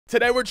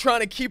Today we're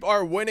trying to keep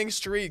our winning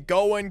streak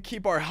going,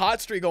 keep our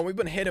hot streak going. We've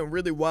been hitting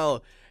really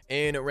well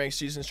in ranked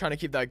seasons, trying to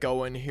keep that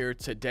going here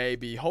today.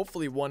 Be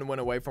hopefully one win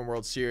away from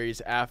World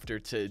Series after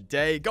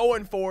today.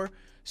 Going for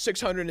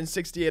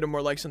 668 or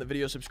more likes on the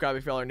video. Subscribe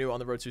if y'all are new, on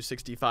the road to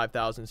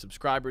 65,000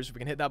 subscribers. If we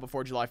can hit that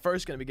before July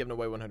 1st, going to be giving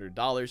away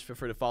 $100. Feel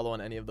free to follow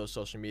on any of those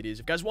social medias.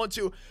 If you guys want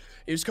to,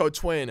 use code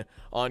TWIN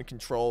on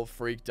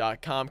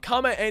controlfreak.com.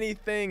 Comment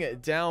anything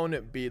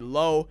down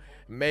below.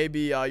 Maybe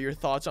your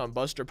thoughts on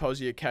Buster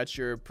Posey, a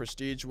catcher,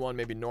 Prestige one,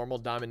 maybe normal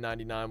Diamond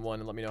 99 one,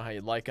 and let me know how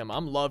you like him.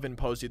 I'm loving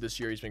Posey this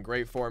year. He's been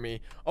great for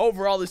me.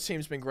 Overall, this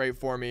team's been great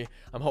for me.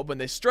 I'm hoping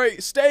they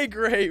stay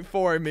great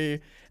for me.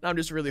 And I'm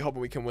just really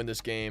hoping we can win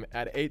this game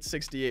at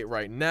 868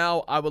 right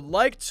now. I would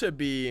like to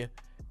be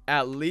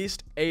at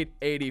least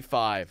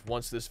 885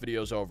 once this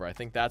video is over. I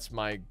think that's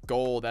my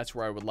goal. That's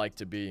where I would like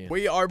to be.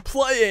 We are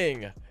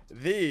playing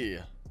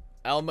the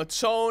El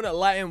Matone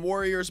Latin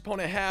Warriors.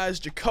 Opponent has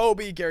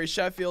Jacoby, Gary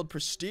Sheffield,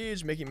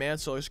 Prestige, Mickey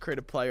Mantle,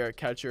 creative player at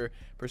catcher,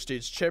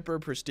 Prestige Chipper,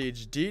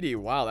 Prestige Didi.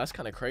 Wow, that's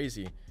kind of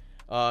crazy.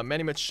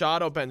 Manny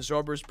Machado, Ben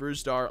Zobrist,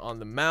 Brewstar on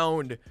the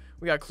mound.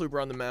 We got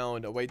Kluber on the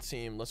mound. Away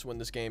team. Let's win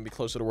this game. Be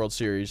close to the World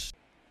Series.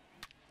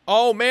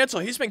 Oh, Mantle.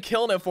 He's been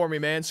killing it for me,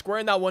 man.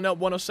 Squaring that one up.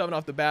 107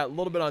 off the bat. A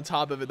little bit on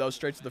top of it, though.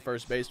 Straight to the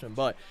first baseman.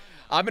 But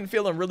I've been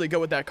feeling really good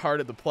with that card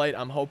at the plate.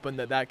 I'm hoping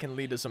that that can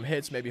lead to some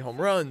hits, maybe home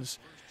runs.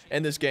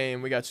 In this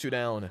game, we got 2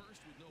 down.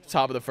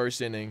 Top of the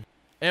first inning.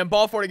 And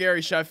ball 4 to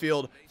Gary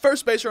Sheffield.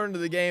 First base runner into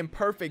the game.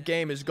 Perfect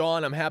game is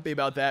gone. I'm happy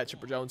about that.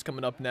 Chipper Jones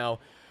coming up now.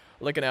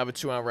 Looking to have a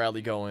 2-out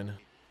rally going.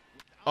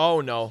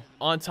 Oh, no.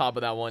 On top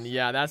of that one.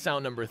 Yeah, that's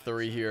out number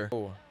 3 here.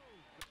 Oh.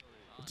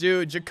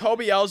 Dude,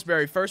 Jacoby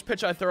Ellsbury. First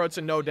pitch I throw, it's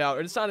a no doubt.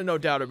 It's not a no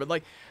doubter, but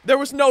like, there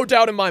was no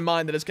doubt in my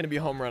mind that it's going to be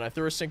a home run. I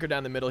threw a sinker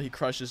down the middle. He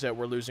crushes it.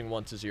 We're losing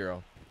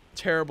 1-0.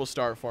 Terrible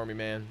start for me,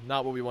 man.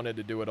 Not what we wanted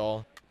to do at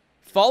all.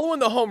 Following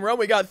the home run,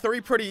 we got 3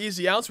 pretty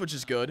easy outs, which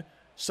is good.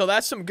 So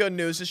that's some good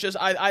news. It's just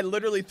I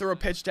literally threw a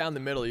pitch down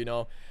the middle, you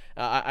know.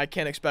 I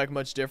can't expect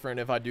much different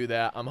if I do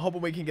that. I'm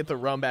hoping we can get the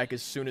run back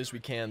as soon as we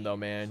can, though,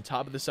 man.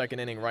 Top of the second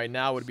inning right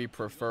now would be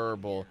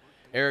preferable.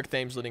 Eric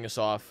Thames leading us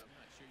off.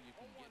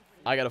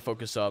 I got to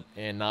focus up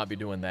and not be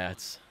doing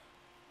that.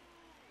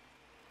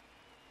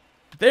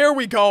 There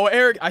we go,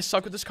 Eric. I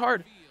suck with this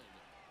card.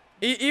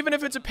 Even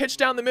if it's a pitch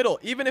down the middle,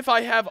 even if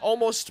I have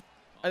almost...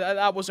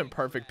 That wasn't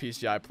perfect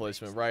PCI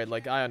placement, right?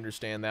 Like, I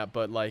understand that,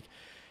 but, like,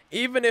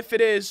 even if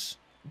it is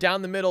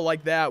down the middle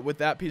like that with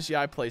that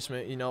PCI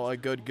placement, you know, a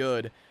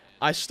good,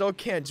 I still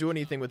can't do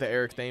anything with the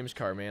Eric Thames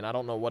card, man. I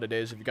don't know what it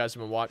is. If you guys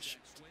have been watching.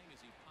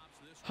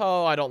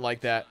 Oh, I don't like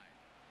that.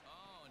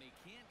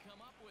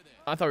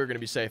 I thought we were going to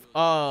be safe.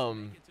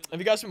 If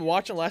you guys have been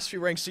watching the last few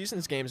ranked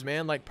seasons games,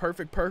 man, like,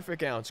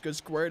 perfect ounce. Good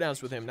square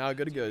downs with him. Now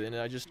good.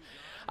 And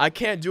I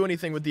can't do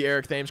anything with the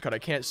Eric Thames card. I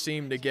can't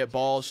seem to get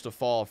balls to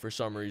fall for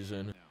some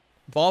reason.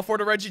 Ball 4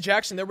 to Reggie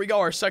Jackson. There we go.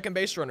 Our second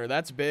base runner.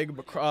 That's big.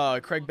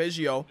 Craig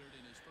Biggio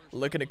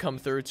looking to come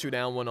through. 2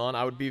 down, 1 on.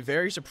 I would be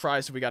very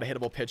surprised if we got a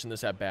hittable pitch in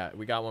this at bat.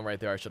 We got one right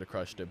there. I should have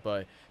crushed it.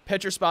 But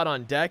pitcher spot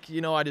on deck.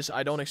 You know,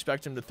 I don't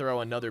expect him to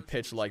throw another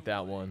pitch like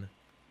that one.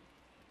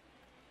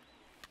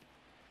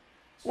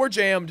 We're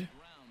jammed.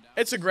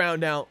 It's a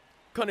ground out.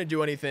 Couldn't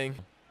do anything.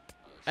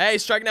 Hey,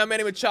 striking out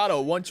Manny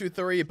Machado.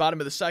 1-2-3.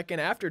 Bottom of the second.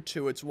 After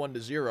 2, it's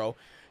 1-0.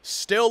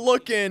 Still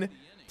looking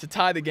to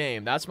tie the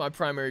game. That's my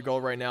primary goal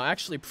right now.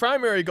 Actually,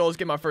 primary goal is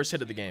get my first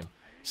hit of the game.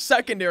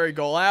 Secondary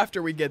goal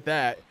after we get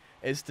that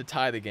is to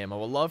tie the game. I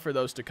would love for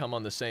those to come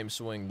on the same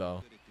swing,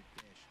 though.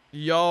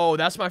 Yo,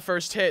 that's my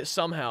first hit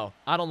somehow.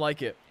 I don't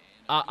like it.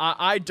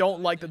 I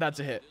don't like that that's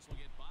a hit.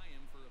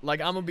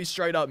 Like, I'm going to be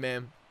straight up,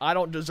 man. I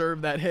don't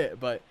deserve that hit,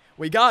 but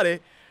we got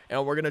it,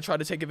 and we're going to try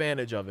to take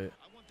advantage of it.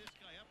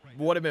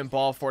 Would have been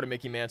ball 4 to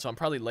Mickey Mantle. I'm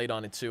probably late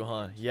on it too,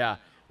 huh? Yeah.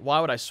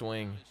 Why would I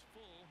swing?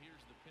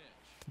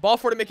 Ball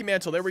 4 to Mickey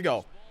Mantle. There we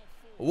go.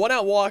 1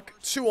 out walk,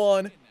 2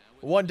 on,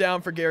 1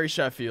 down for Gary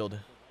Sheffield.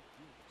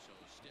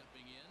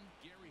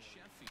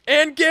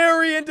 And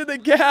Gary into the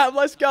gap.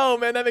 Let's go,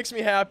 man. That makes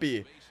me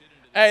happy.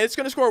 Hey, it's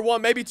going to score 1,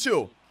 maybe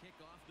 2.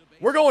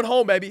 We're going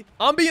home, baby.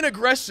 I'm being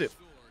aggressive.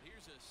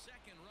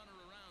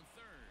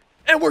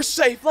 And we're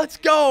safe. Let's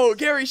go.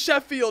 Gary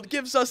Sheffield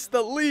gives us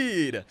the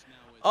lead.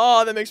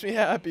 Oh, that makes me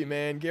happy,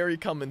 man. Gary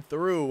coming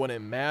through when it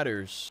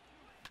matters.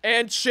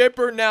 And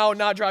Chipper now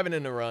not driving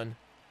in a run.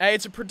 Hey,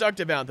 it's a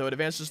productive out, though. It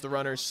advances the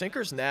runner.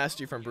 Sinker's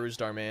nasty from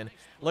Brewstar, man.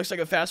 Looks like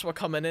a fastball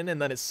coming in, and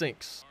then it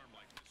sinks.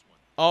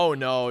 Oh,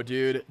 no,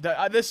 dude.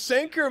 The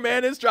sinker,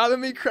 man, is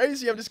driving me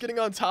crazy. I'm just getting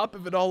on top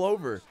of it all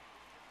over.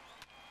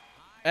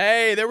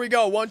 Hey, there we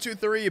go.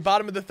 1-2-3.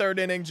 Bottom of the third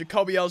inning.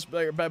 Jacoby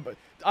Ellsbury.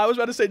 I was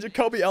about to say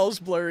Jacoby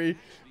Ellsbury.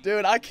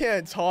 Dude, I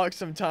can't talk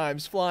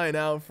sometimes. Flying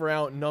out for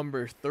out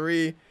number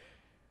 3.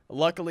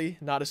 Luckily,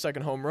 not a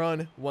second home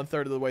run.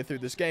 1/3 of the way through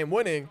this game,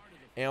 winning.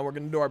 And we're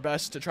going to do our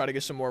best to try to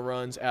get some more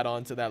runs, add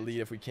on to that lead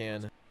if we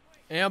can.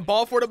 And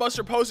ball 4 to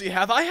Buster Posey.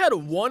 Have I had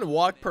 1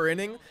 walk per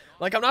inning?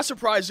 Like, I'm not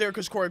surprised there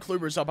because Corey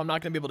Kluber's up. I'm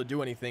not going to be able to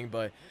do anything,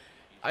 but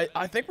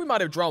I think we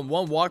might have drawn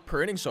 1 walk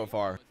per inning so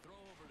far.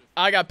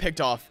 I got picked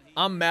off.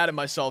 I'm mad at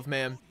myself,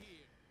 man.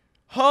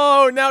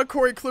 Oh, now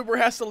Corey Kluber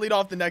has to lead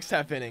off the next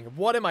half inning.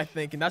 What am I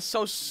thinking? That's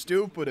so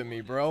stupid of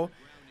me, bro.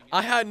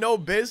 I had no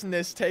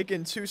business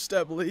taking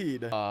two-step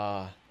lead.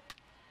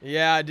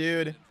 Yeah,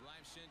 dude.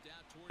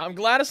 I'm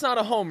glad it's not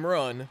a home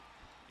run,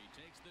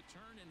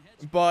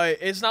 but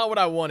it's not what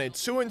I wanted.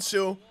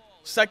 2-2.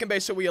 Second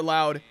base that we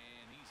allowed.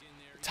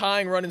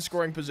 Tying run in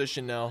scoring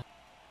position now.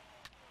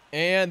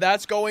 And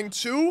that's going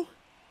to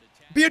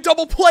be a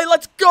double play.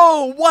 Let's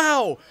go.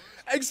 Wow.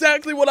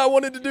 Exactly what I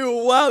wanted to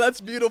do. Wow,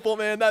 that's beautiful,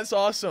 man. That's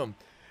awesome.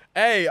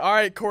 Hey, all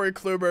right, Corey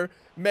Kluber.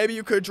 Maybe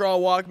you could draw a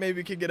walk. Maybe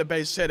you could get a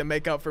base hit and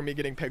make up for me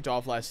getting picked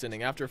off last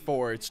inning. After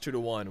 4, it's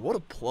 2-1. What a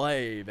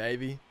play,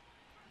 baby.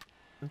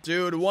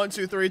 Dude, 1,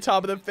 2, 3,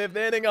 top of the 5th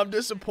inning. I'm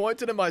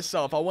disappointed in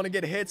myself. I want to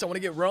get hits. I want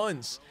to get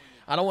runs.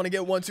 I don't want to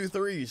get 1, 2,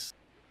 3s.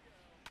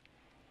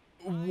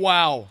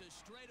 Wow.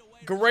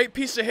 Great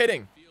piece of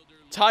hitting.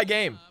 Tie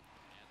game.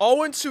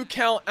 0-2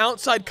 count,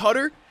 outside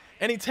cutter,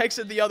 and he takes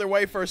it the other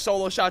way for a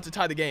solo shot to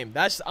tie the game.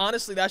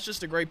 Honestly, that's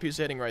just a great piece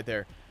of hitting right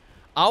there.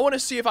 I want to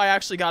see if I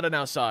actually got it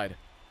outside.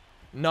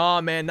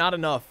 Nah, man, not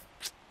enough.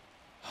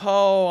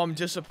 Oh, I'm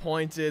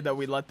disappointed that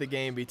we let the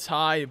game be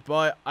tied,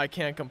 but I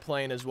can't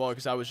complain as well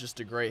because that was just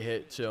a great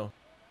hit too.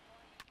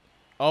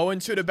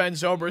 0-2 to Ben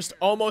Zobrist.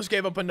 Almost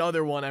gave up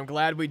another one. I'm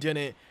glad we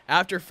didn't.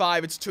 After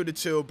 5, it's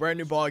 2-2. Brand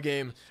new ball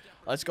game.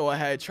 Let's go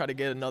ahead, try to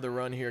get another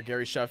run here.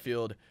 Gary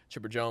Sheffield,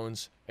 Chipper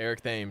Jones,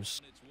 Eric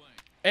Thames.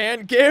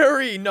 And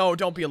Gary! No,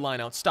 don't be a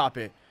lineout. Stop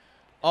it.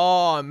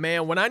 Oh,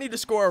 man. When I need to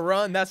score a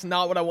run, that's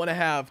not what I want to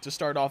have to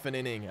start off an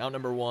inning. Out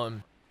number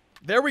 1.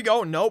 There we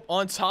go. Nope.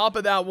 On top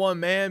of that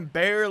one, man.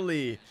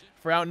 Barely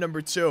for out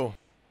number 2.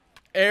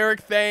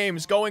 Eric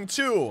Thames going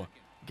 2.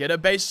 Get a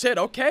base hit.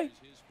 Okay.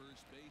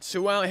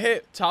 2-out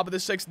hit. Top of the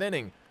 6th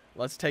inning.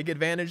 Let's take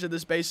advantage of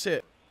this base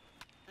hit.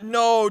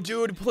 No,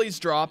 dude. Please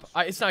drop.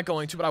 It's not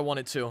going to, but I want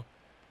it to.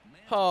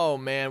 Oh,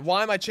 man.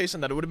 Why am I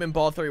chasing that? It would have been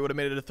ball 3. It would have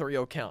made it a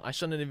 3-0 count. I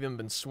shouldn't have even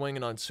been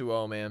swinging on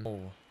 2-0, man.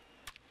 Oh.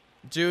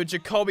 Dude,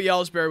 Jacoby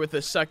Ellsbury with the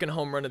 2nd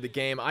home run of the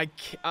game.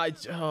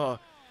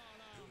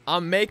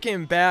 I'm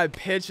making bad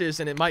pitches,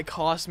 and it might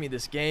cost me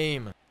this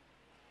game.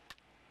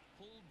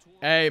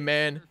 Hey,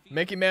 man.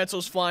 Mickey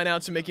Mantle's flying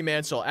out to Mickey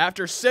Mantle.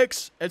 After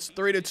 6, it's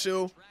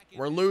 3-2.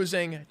 We're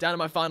losing. Down to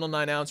my final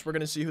 9 outs. We're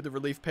going to see who the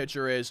relief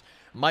pitcher is.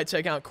 Might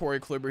take out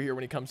Corey Kluber here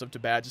when he comes up to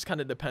bat. Just kind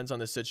of depends on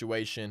the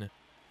situation.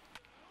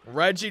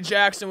 Reggie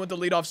Jackson with the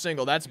leadoff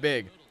single. That's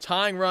big.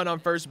 Tying run on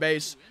first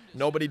base.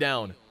 Nobody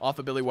down. Off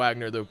of Billy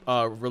Wagner, the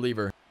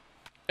reliever.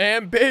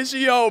 And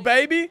Biggio,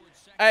 baby.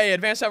 Hey,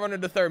 advance that runner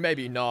to 3rd,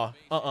 maybe. Nah.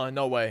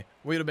 No way.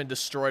 We would have been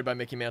destroyed by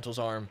Mickey Mantle's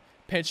arm.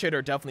 Pinch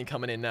hitter definitely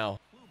coming in now.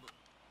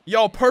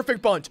 Yo,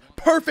 perfect bunt.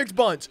 Perfect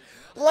bunt.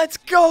 Let's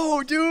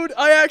go, dude.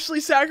 I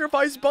actually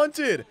sacrificed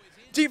bunted.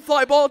 Deep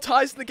fly ball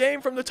ties the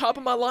game from the top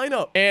of my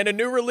lineup. And a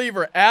new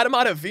reliever, Adam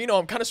Ottavino.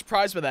 I'm kind of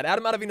surprised by that.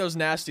 Adam Ottavino's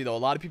nasty, though. A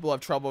lot of people have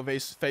trouble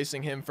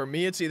facing him. For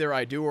me, it's either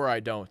I do or I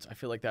don't. I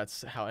feel like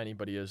that's how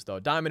anybody is, though.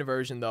 Diamond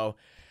version, though.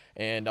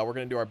 And we're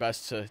going to do our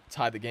best to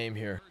tie the game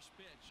here.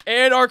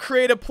 And our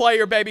creative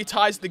player, baby,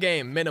 ties the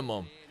game.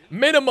 Minimum.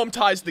 Minimum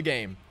ties the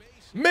game.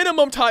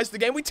 Minimum ties the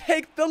game. We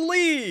take the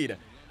lead.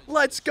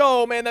 Let's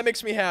go, man. That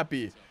makes me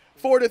happy.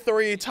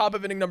 4-3, top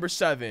of inning number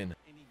 7.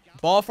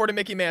 Ball 4 to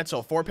Mickey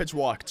Mantle. 4-pitch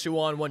walk. 2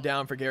 on, 1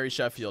 down for Gary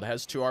Sheffield.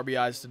 Has 2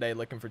 RBIs today,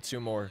 looking for 2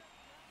 more.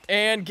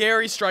 And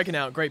Gary striking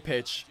out. Great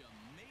pitch.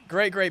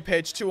 Great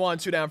pitch. 2 on,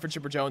 2 down for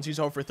Chipper Jones. He's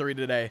 0 for 3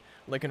 today.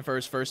 Looking for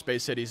his first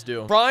base hit. He's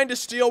due. Trying to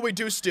steal. We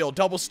do steal.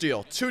 Double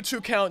steal.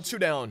 2-2 count. 2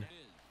 down.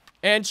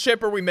 And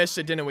Chipper, we missed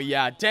it, didn't we?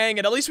 Yeah. Dang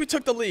it. At least we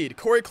took the lead.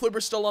 Corey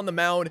Kluber still on the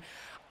mound.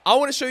 I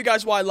want to show you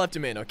guys why I left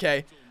him in,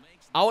 okay?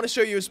 I want to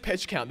show you his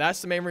pitch count.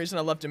 That's the main reason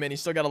I left him in.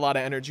 He's still got a lot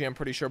of energy, I'm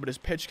pretty sure, but his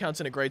pitch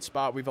count's in a great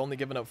spot. We've only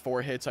given up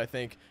 4 hits, I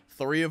think.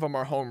 3 of them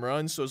are home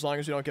runs, so as long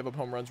as we don't give up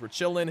home runs, we're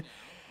chilling.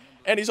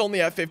 And he's only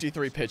at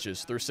 53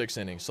 pitches through 6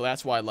 innings, so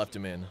that's why I left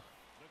him in.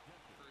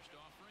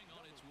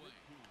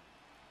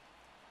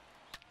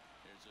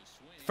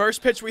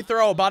 First pitch we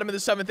throw, bottom of the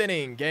 7th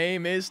inning.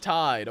 Game is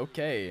tied.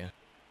 Okay.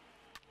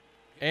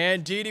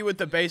 And Didi with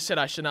the base hit.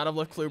 I should not have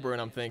left Kluber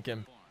in, I'm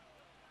thinking.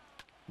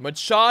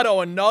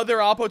 Machado, another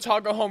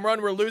Apotaga home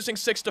run. We're losing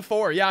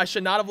 6-4. Yeah, I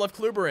should not have left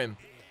Kluber in.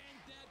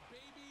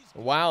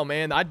 Wow,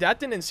 man. That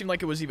didn't seem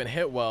like it was even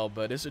hit well,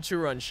 but it's a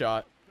 2-run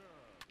shot.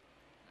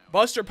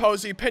 Buster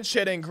Posey, pinch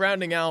hitting,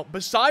 grounding out.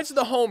 Besides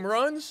the home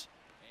runs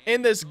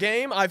in this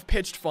game, I've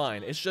pitched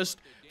fine. It's just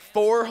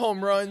 4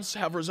 home runs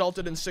have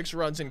resulted in 6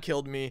 runs and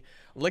killed me.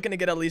 Looking to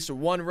get at least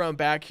 1 run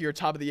back here,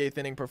 top of the 8th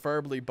inning,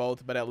 preferably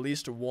both, but at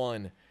least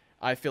 1,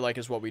 I feel like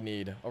is what we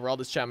need.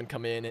 Aroldis Chapman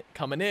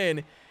coming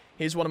in.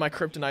 He's one of my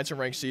kryptonites in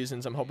ranked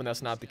seasons. I'm hoping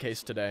that's not the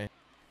case today.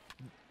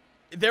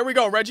 There we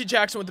go. Reggie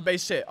Jackson with the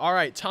base hit. All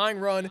right, tying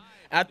run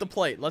at the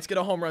plate. Let's get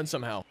a home run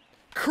somehow.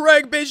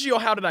 Craig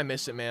Biggio. How did I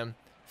miss it, man?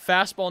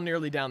 Fastball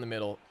nearly down the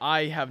middle.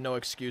 I have no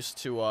excuse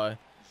to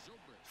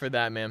for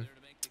that, man.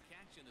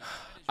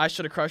 I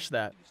should have crushed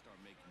that.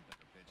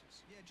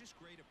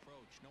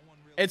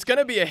 It's going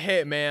to be a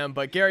hit, man,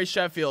 but Gary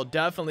Sheffield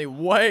definitely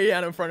way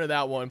out in front of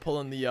that one,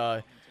 pulling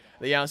the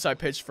the outside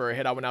pitch for a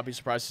hit. I would not be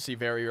surprised to see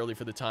very early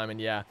for the time. And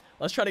yeah,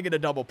 let's try to get a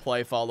double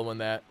play following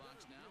that.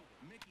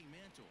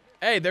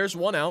 Hey, there's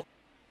one out.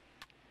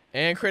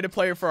 And create a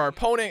player for our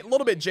opponent. A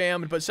little bit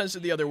jammed, but sends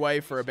it the other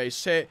way for a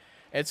base hit.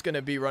 It's going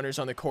to be runners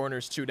on the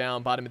corners, 2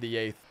 down, bottom of the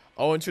 8th.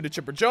 0-2 to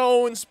Chipper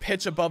Jones.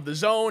 Pitch above the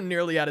zone,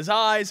 nearly at his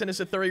eyes, and it's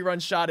a 3-run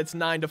shot. It's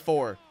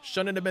 9-4.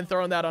 Shouldn't have been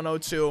throwing that on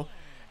 0-2.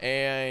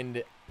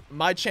 And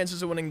my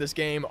chances of winning this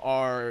game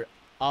are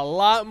a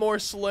lot more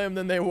slim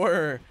than they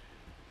were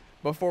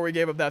before we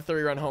gave up that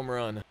 3-run home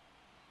run.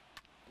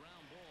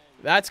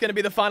 That's going to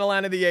be the final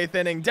line of the 8th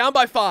inning. Down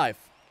by 5.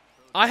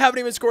 I haven't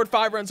even scored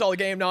 5 runs all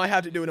game. Now I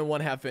have to do it in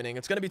 1/2 inning.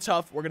 It's going to be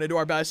tough. We're going to do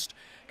our best.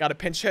 Got a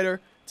pinch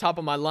hitter. Top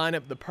of my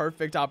lineup. The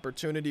perfect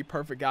opportunity.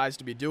 Perfect guys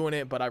to be doing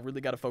it. But I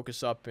really got to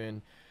focus up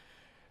and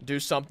do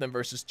something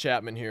versus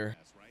Chapman here.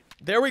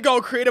 There we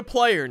go. Creative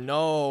player.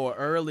 No.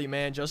 Early,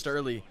 man. Just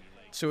early.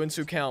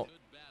 2-2 count.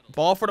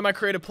 Ball for to my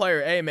creative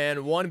player. Hey,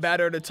 man. 1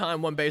 batter at a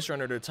time. 1 base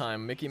runner at a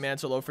time. Mickey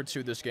Mantle 0 for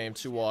 2 this game.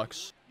 2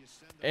 walks.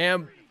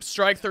 And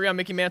strike 3 on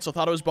Mickey Mantle.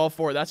 Thought it was ball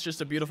 4. That's just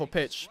a beautiful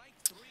pitch.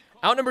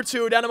 Out number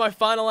 2, down to my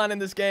final line in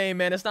this game,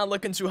 man. It's not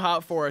looking too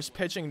hot for us.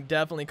 Pitching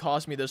definitely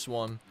cost me this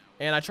one.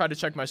 And I tried to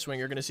check my swing.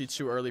 You're going to see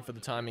too early for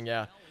the timing,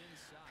 yeah.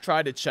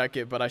 Tried to check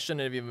it, but I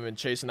shouldn't have even been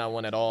chasing that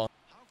one at all.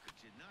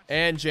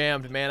 And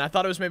jammed, man. I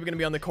thought it was maybe going to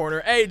be on the corner.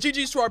 Hey,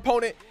 GG's to our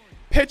opponent.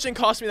 Pitching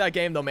cost me that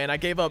game, though, man. I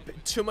gave up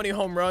too many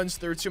home runs,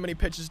 threw too many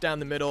pitches down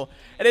the middle.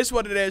 It is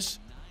what it is.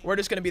 We're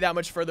just going to be that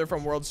much further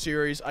from World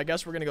Series. I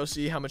guess we're going to go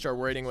see how much our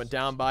rating went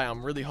down by.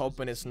 I'm really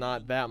hoping it's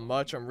not that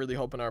much. I'm really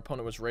hoping our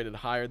opponent was rated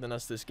higher than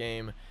us this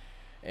game.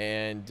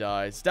 And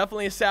it's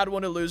definitely a sad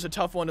one to lose, a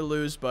tough one to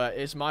lose, but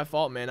it's my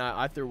fault, man.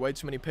 I threw way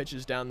too many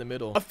pitches down the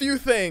middle. A few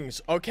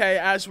things, okay,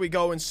 as we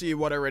go and see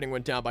what our rating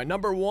went down by.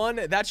 Number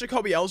 1, that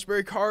Jacoby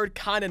Ellsbury card,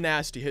 kind of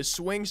nasty. His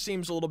swing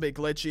seems a little bit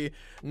glitchy.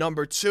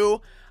 Number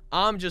 2,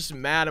 I'm just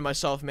mad at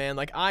myself, man.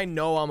 Like, I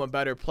know I'm a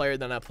better player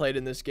than I played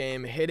in this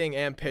game, hitting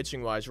and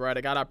pitching wise, right?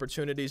 I got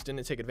opportunities,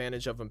 didn't take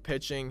advantage of them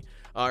pitching,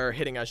 or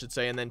hitting, I should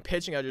say, and then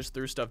pitching, I just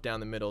threw stuff down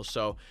the middle.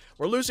 So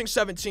we're losing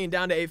 17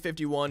 down to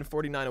 851,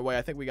 49 away.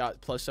 I think we got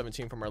plus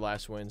 17 from our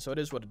last win, so it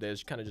is what it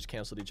is. Kind of just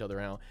canceled each other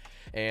out.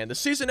 And the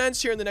season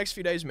ends here in the next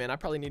few days, man. I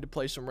probably need to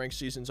play some ranked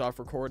seasons off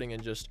recording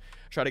and just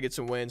try to get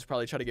some wins,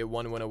 probably try to get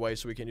 1 win away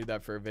so we can do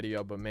that for a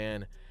video. But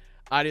man,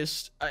 I'm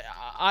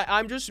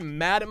just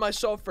mad at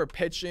myself for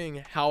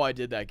pitching how I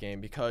did that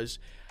game, because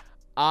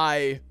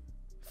I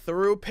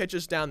threw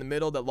pitches down the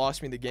middle that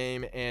lost me the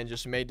game and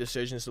just made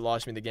decisions that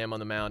lost me the game on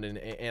the mound,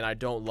 and I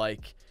don't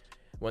like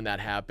when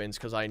that happens,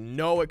 because I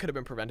know it could have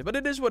been prevented. But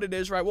it is what it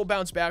is, right? We'll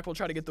bounce back. We'll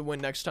try to get the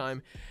win next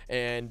time,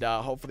 and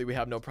hopefully we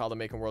have no problem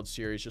making World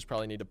Series. Just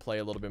probably need to play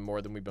a little bit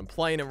more than we've been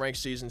playing in ranked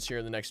seasons here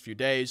in the next few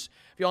days.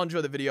 If y'all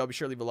enjoy the video, be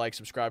sure to leave a like,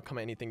 subscribe,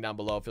 comment anything down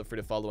below. Feel free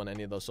to follow on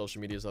any of those social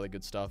medias, all the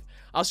good stuff.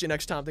 I'll see you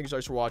next time. Thanks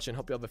guys for watching.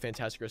 Hope you have a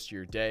fantastic rest of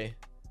your day.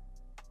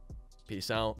 Peace out.